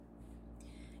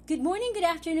Good morning, good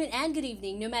afternoon, and good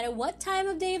evening. No matter what time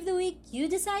of day of the week you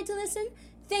decide to listen,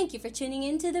 thank you for tuning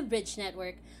in to the Bridge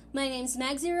Network. My name's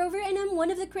Magzie Rover, and I'm one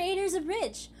of the creators of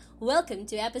Bridge. Welcome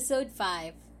to episode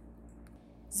 5.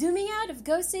 Zooming out of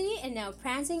Ghost City and now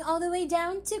prancing all the way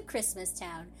down to Christmas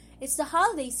Town. It's the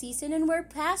holiday season and we're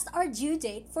past our due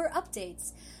date for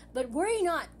updates. But worry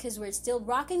not, because we're still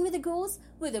rocking with the ghouls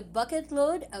with a bucket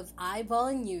load of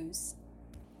eyeballing news.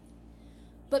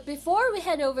 But before we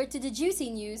head over to the juicy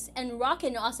news and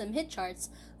rockin' awesome hit charts,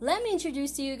 let me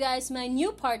introduce to you guys my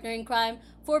new partner in crime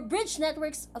for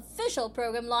BridgeNetwork's official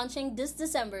program launching this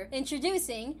December.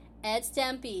 Introducing Ed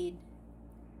Stampede.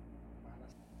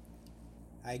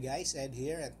 Hi guys, Ed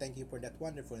here, and thank you for that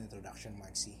wonderful introduction,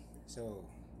 Maxie. So,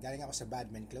 galing ako sa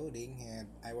Badman Clothing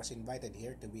and I was invited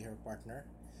here to be her partner.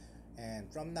 And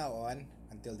from now on,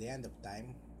 until the end of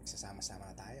time,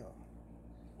 magsasama-sama na tayo.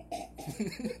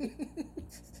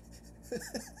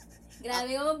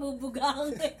 Grabe ka,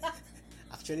 mabubugang.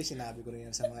 Actually, sinabi ko rin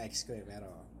yan sa mga ex ko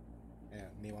pero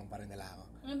ayun, niwang pa rin nila ako.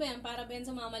 Ano ba yan? Para ba yan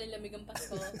sa mga malilamig ang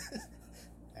Pasko?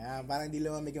 Kaya parang hindi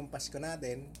lumamig ang Pasko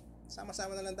natin,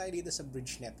 sama-sama na lang tayo dito sa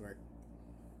Bridge Network.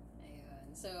 Ayun.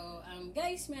 So,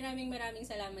 guys, maraming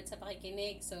salamat sa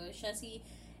pakikinig. So, siya si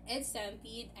Ed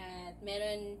Stampede at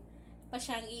meron pa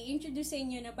siyang i-introduce sa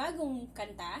inyo na bagong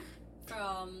kanta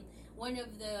from one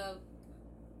of the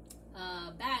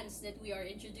bands that we are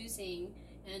introducing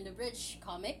in the Bridge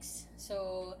Comics.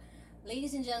 So,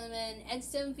 ladies and gentlemen, Ed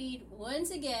Stampede once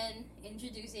again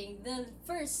introducing the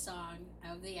first song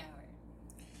of the hour.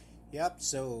 Yep,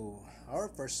 so our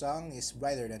first song is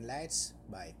Brighter Than Lights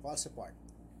by Falls Apart.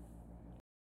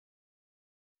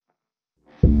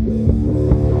 You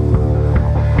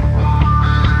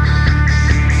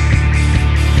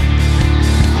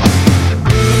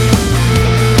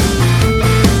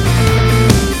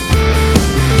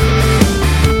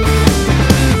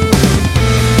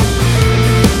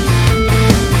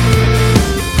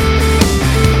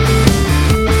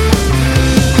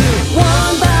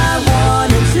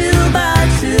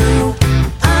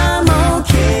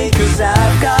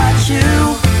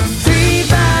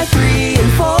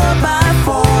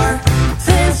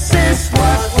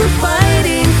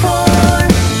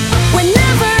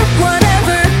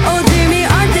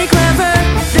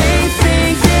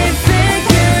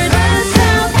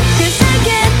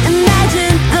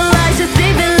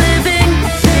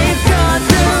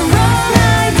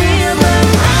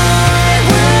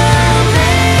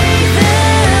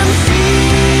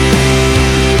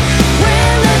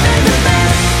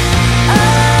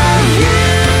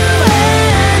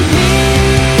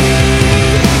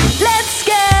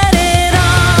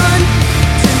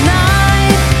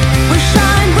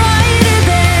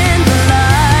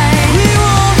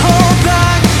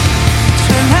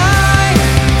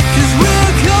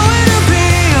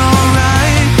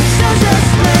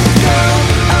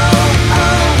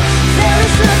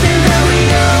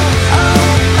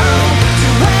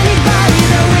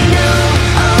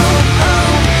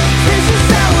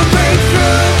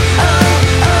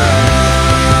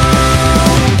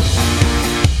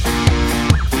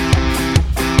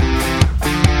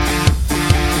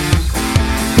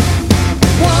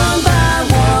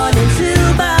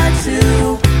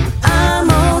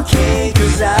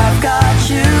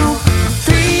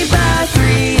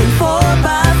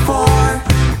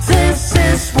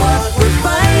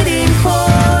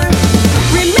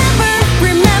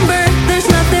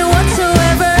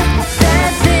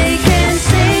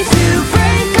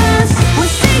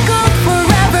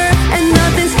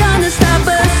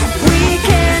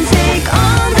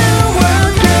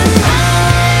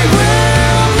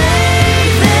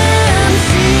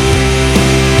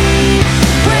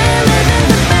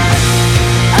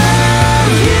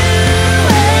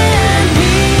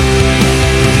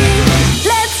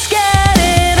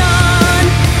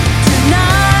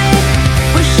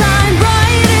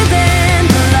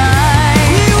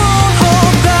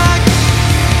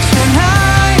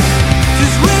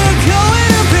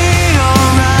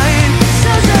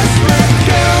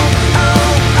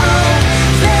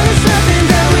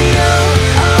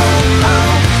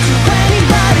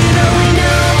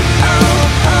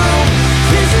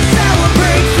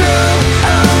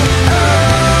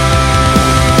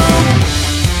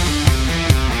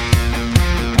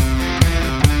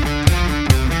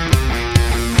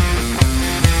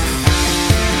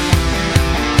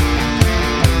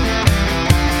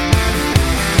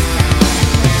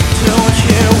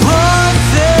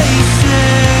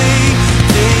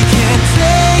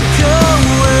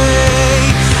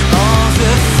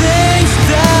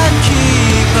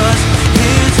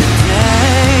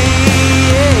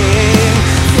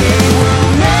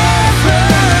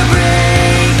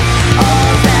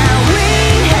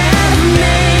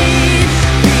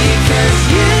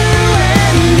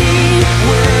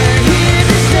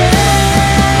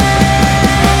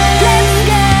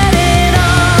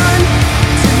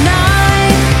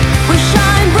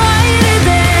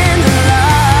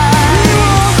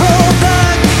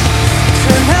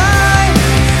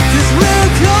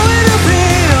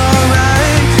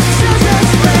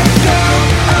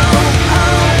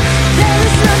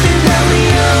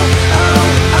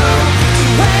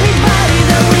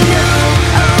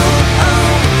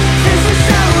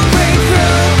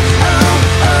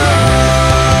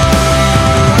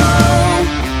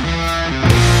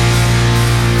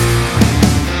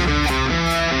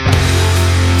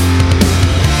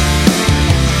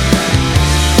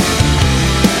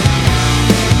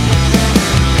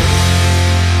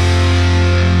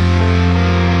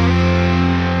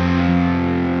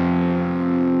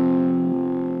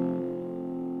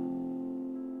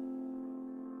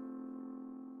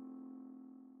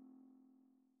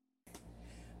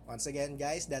Once again,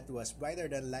 guys, that was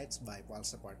Brighter Than Lights by Paul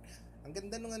Support. Ang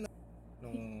ganda nung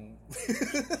Nung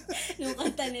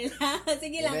kanta nila.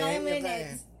 Sige lang, kaya mo yung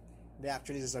next. Hindi,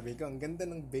 actually, sasabihin ko, ang ganda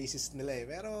ng bassist nila eh.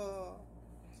 Pero,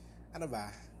 ano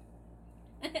ba?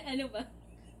 Ano ba?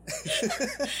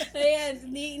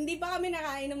 Ayan, hindi pa kami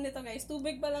nakainom nito, guys.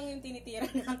 Tubig pa lang yung tinitira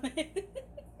namin.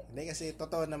 Hindi, kasi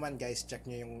totoo naman, guys. Check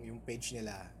nyo yung page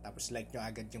nila. Tapos like nyo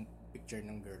agad yung picture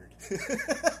ng girl.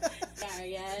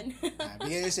 Ayan.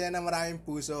 Bigyan nyo sila ng maraming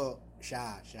puso.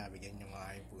 Siya, bigyan nyo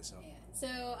maraming puso. Ayan. So,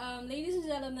 ladies and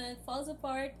gentlemen, Falls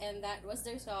Apart, and that was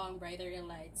their song, Brighter Than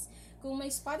Lights. Kung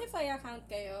may Spotify account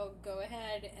kayo, go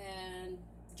ahead and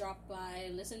drop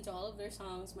by, listen to all of their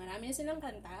songs. Marami na silang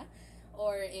kanta.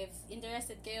 Or if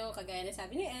interested kayo, kagaya na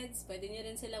sabi ni Eds, pwede nyo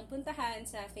rin silang puntahan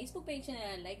sa Facebook page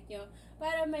na like nyo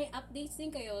para may updates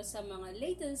din kayo sa mga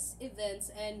latest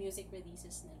events and music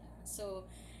releases nila. So,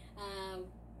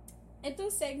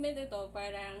 itong segment ito,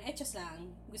 parang etchos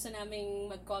lang. Gusto naming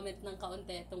mag-comment ng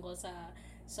kaunti tungkol sa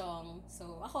song.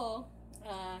 So, ako,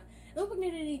 pag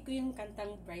narinig ko yung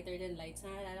kantang Brighter Than Lights,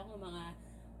 naalala ko mga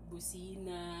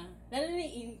busina. Lalo na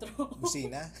yung intro.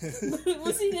 Busina?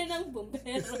 Busina ng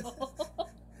bumbero.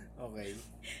 Okay.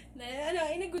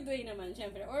 In a good way naman,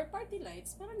 syempre. Or party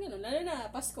lights. Parang gano'n. Lalo na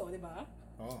Pasko, di ba?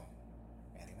 Oh,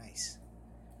 very nice.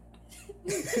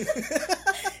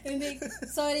 Hindi,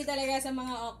 sorry talaga sa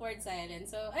mga awkward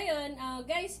silence. So, ayun,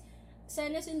 guys,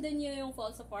 sana sundan nyo yung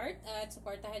Falls Apart at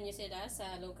supportahan nyo sila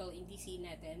sa local indie scene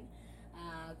natin.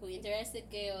 Kung interested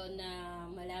kayo na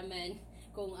malaman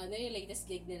kung ano yung latest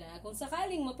gig nila, kung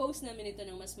sakaling ma-post namin ito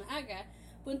ng mas maaga,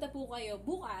 punta po kayo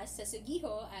bukas sa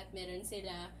Sugiho at meron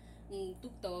sila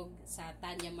tugtog sa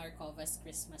Tanya Markova's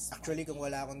Christmas party. Actually, kung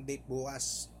wala akong date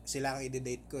bukas, sila ang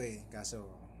i-date ko eh. Kaso,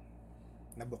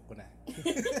 nabook ko na.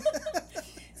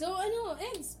 So,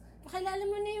 Eds, pakilala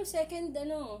mo na yung second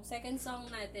song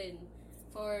natin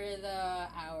for the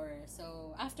hour.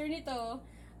 So, after nito,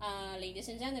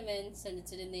 ladies and gentlemen,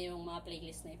 sunod-sunod na yung mga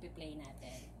playlist na ipi-play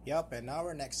natin. Yup, and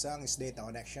our next song is Data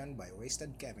Connection by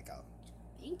Wasted Chemical.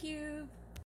 Thank you!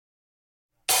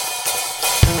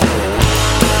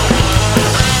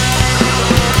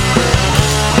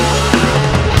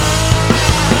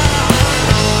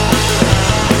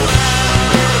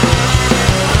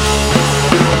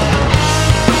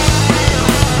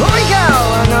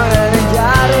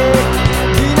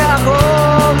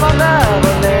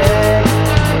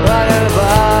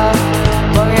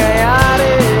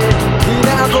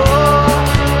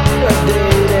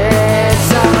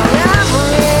 Sa mga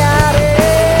mangyayari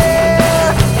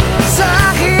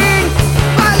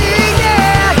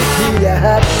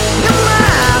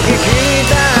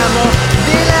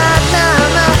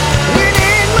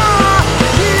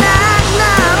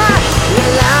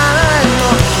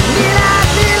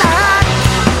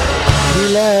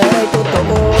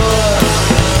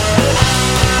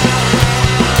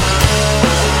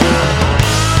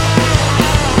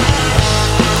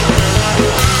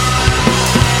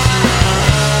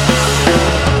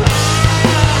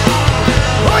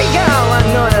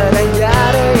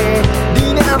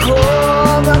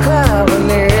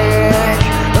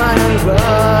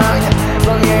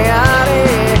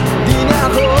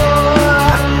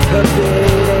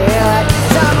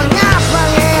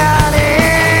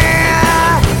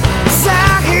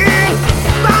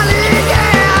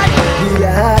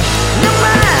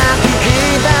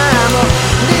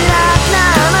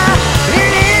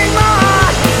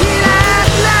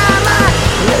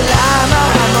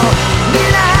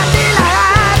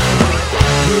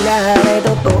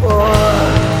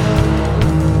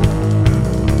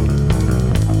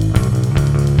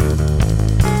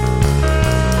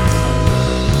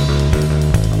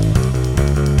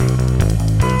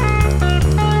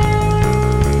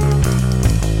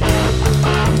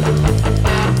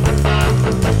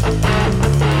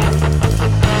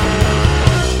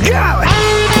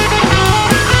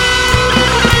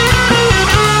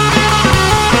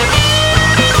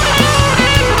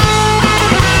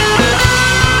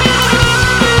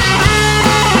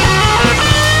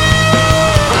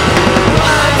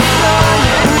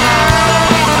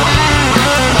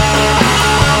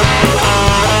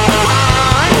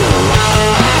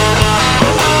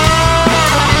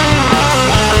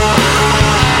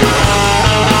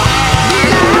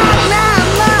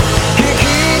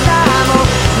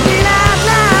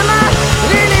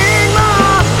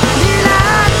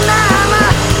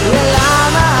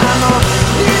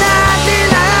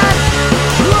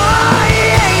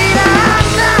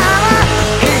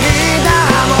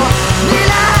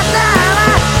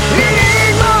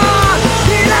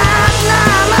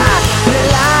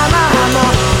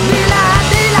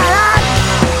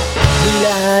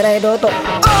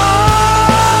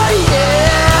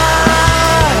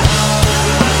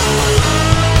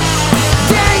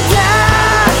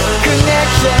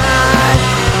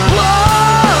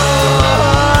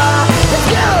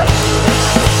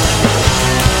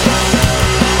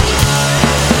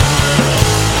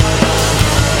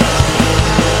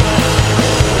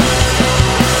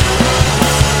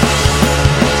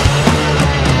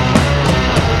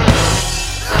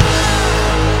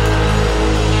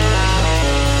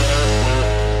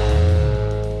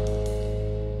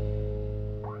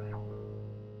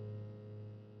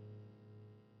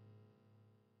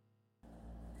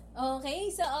Okay,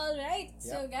 so alright.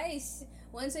 So Yep. guys,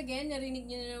 once again, narinig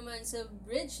nyo na naman sa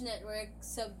Bridge Network,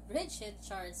 sa Bridge Hit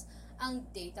Charts, ang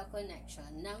data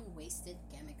connection ng Wasted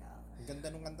Chemical. Ang ganda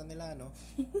nung kanta nila, no?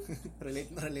 Relate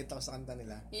na relate ako sa kanta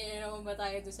nila. Yan na naman ba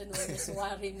tayo doon sa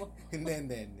Nueswari mo?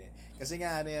 Hindi. Kasi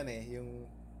nga ano yan yung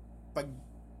pag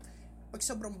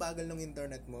sobrang bagal ng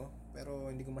internet mo, pero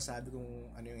hindi ko masabi kung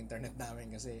ano yung internet namin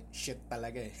kasi shit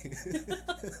talaga eh.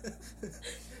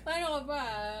 Paano ka ba?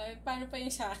 Paano pa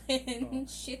yung sa akin? Oh.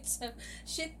 Shit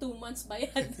 2 months ba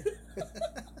yan?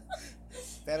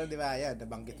 Pero di ba, yan,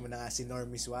 nabanggit mo na nga si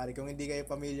Normie Suari. Kung hindi kayo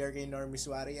familiar kay Normie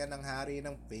Suari, yan ang hari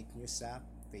ng fake news sa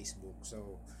Facebook.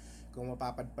 So, kung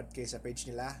mapapadpad kayo sa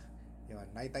page nila, yun,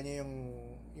 nakita nyo yung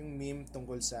meme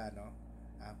tungkol sa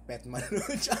pet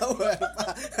manuch hour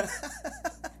pa.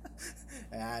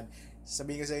 Ayan,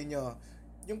 sabihin ko sa inyo,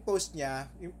 yung post niya,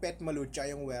 yung pet malucha,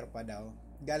 yung wear pa daw,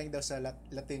 galing daw sa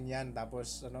Latin yan,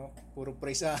 tapos puro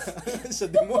praise sa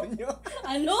demonyo.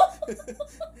 Ano?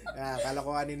 Akala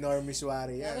ko nga ni Normie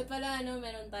Suari yan. Dapat pala,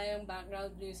 meron tayong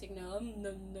background music na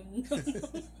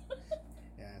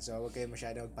Yeah, so huwag kayo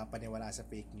masyado magpapaniwala sa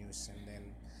fake news, and then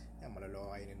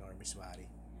maloloko kayo ni Normie Suari.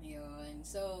 Yun.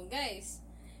 So, guys,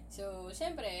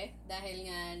 syempre, dahil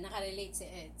nga nakarelate si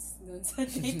Eds doon sa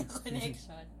data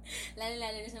connection,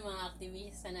 lalo-lalo na sa mga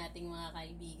activists sa nating mga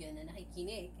kaibigan na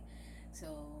nakikinig. So,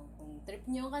 kung trip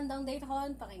nyo ang kantang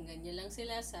Datacon, pakinggan nyo lang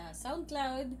sila sa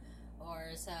SoundCloud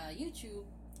or sa YouTube.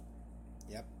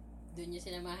 Yep. Doon nyo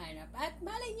sila mahanap. At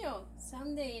malay nyo,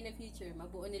 someday in the future,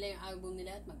 mabuo nila yung album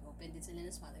nila at mag-open din sila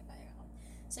ng Spotify account.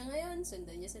 So ngayon,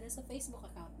 sundan nyo sila sa Facebook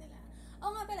account nila.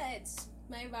 Oo nga pala, Eds,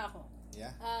 may iba ako.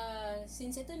 Yeah.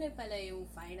 Since ito na pala yung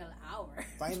final hour.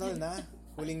 Final na?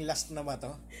 Huling last na ba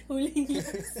to? Huling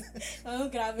last.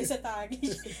 Oh, grabe sa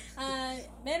tagish.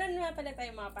 Meron na pala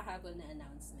tayong mga pahabol na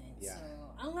announcements. Yeah. So,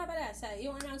 ang nga pala,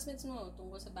 yung announcements mo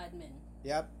tungkol sa Badman.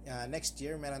 Yep. Next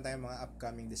year, meron tayong mga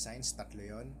upcoming designs. 3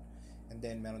 yon. And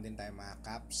then, meron din tayong mga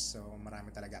caps. So,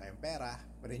 marami talaga kayong pera.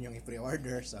 Pwede nyo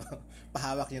i-pre-order. So,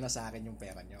 pahawak nyo na sa akin yung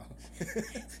pera nyo.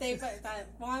 Staple.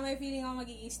 Mukhang may feeling ako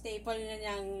magiging staple na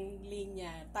niyang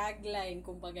linya. Tagline,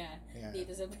 kumbaga. Yeah.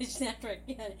 Dito sa Bridge Network.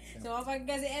 Yan. So, kapag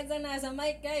kasi Edsa nasa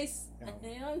mic, guys. Yeah. Ano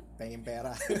yun? Pengin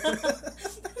pera.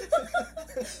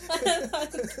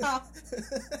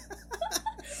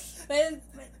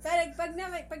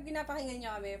 Pag pinapakinggan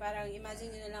nyo kami, parang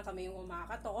imagine nyo na lang kami yung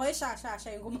kumakatok. O, siya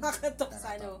yung kumakatok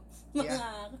sa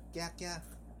mga... Kya.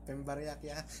 Pembarya.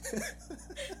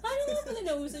 Paano nga pala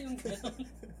nauso yung gano'n?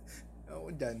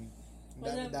 Oo, dyan.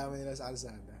 Dami nila sa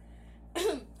kalsada.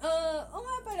 Oo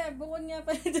nga pala, bukod nga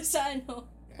pala doon sa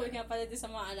bukod nga pala doon sa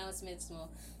mga announcements mo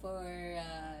for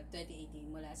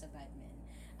 2018 mula sa Batman.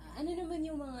 Ano naman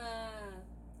yung mga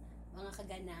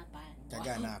kaganapan?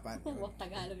 Kaganapan. Wow,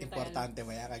 Tagalog. Importante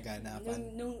ba yan, kaganapan?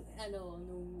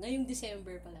 Ngayong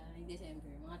December pala,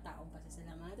 mga taong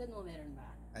pasasalamatan mo, meron ba?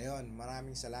 Ayun,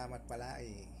 maraming salamat pala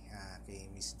kay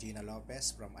Miss Gina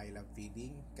Lopez from I Love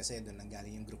Feeding, kasi doon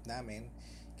nanggaling yung group namin,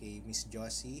 kay Miss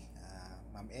Josie,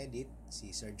 Ma'am Edith,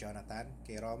 si Sir Jonathan,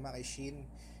 kay Roma, kay Shin.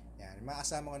 Yan, mga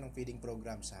kasama ko ng feeding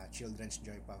program sa Children's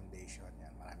Joy Foundation.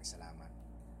 Yan, maraming salamat.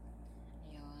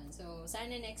 So,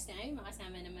 sana next time,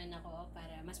 makasama naman ako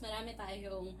para mas marami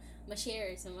tayong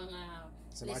ma-share sa mga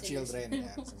children.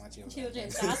 Yeah, sa mga children.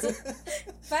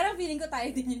 Parang feeling ko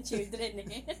tayo din yung children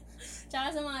eh.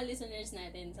 Tsaka sa mga listeners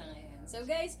natin sa ngayon. So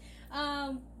guys,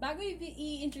 bago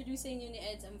i-introduce sa inyo ni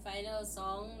Eds ang final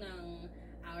song ng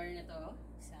hour na to,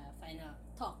 sa final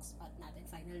talks, but natin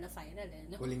final eh.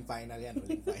 No? Huling final yan,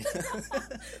 huling final.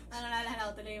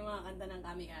 Nalala ko tuloy yung mga kanta ng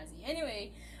Kamikaze.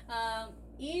 Anyway,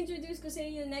 i-introduce ko sa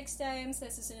inyo next time sa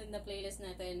susunod na playlist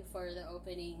natin for the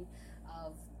opening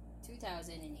of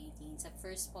 2018. Sa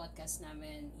first podcast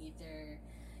namin, either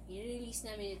i-release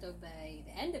namin ito by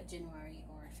the end of January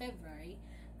or February.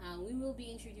 We will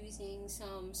be introducing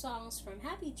some songs from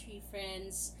Happy Tree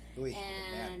Friends.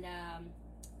 And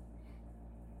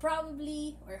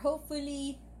probably or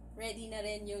hopefully ready na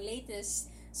rin yung latest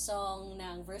song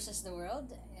ng Versus the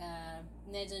World.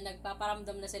 Medyo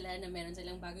nagpaparamdam na sila na meron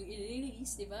silang bagong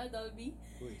i-release, di ba, Dolby?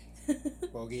 Uy,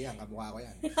 pogi yan, kamukha ko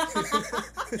yan.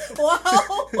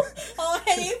 Wow!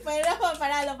 Okay,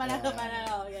 panalo.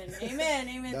 Yan.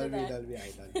 Amen to that. Dolby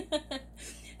idol.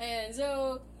 Ayan,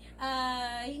 so,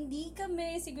 hindi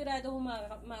kami sigurado kung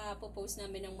mapopost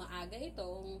namin ng maaga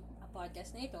itong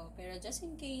podcast na ito, pero just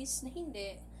in case na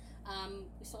hindi,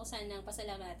 gusto ko sanang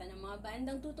pasalamatan ng mga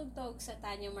bandang tutugtog sa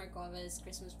Tanya Marcova's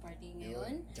Christmas party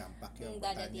ngayon. Yung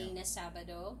dadating na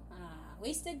Sabado.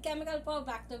 Wasted Chemical po,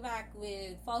 back to back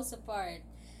with Falls Apart.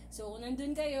 So, kung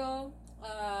nandun kayo,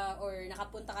 or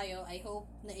nakapunta kayo, I hope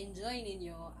na enjoy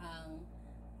ninyo ang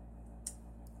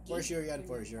For sure yan,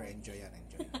 for sure. Enjoy yan,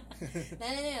 enjoy. na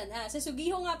yun. Sa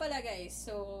Sugiho nga pala guys.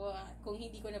 So, kung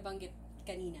hindi ko nabanggit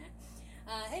kanina.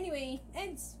 Anyway,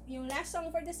 and yung last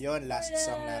song for this Yun, last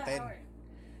song natin. hour.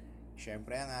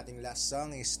 Siyempre, ang ating last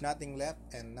song is Nothing Left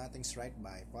and Nothing's Right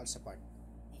by Falls Apart.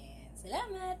 And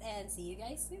salamat and see you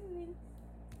guys soon.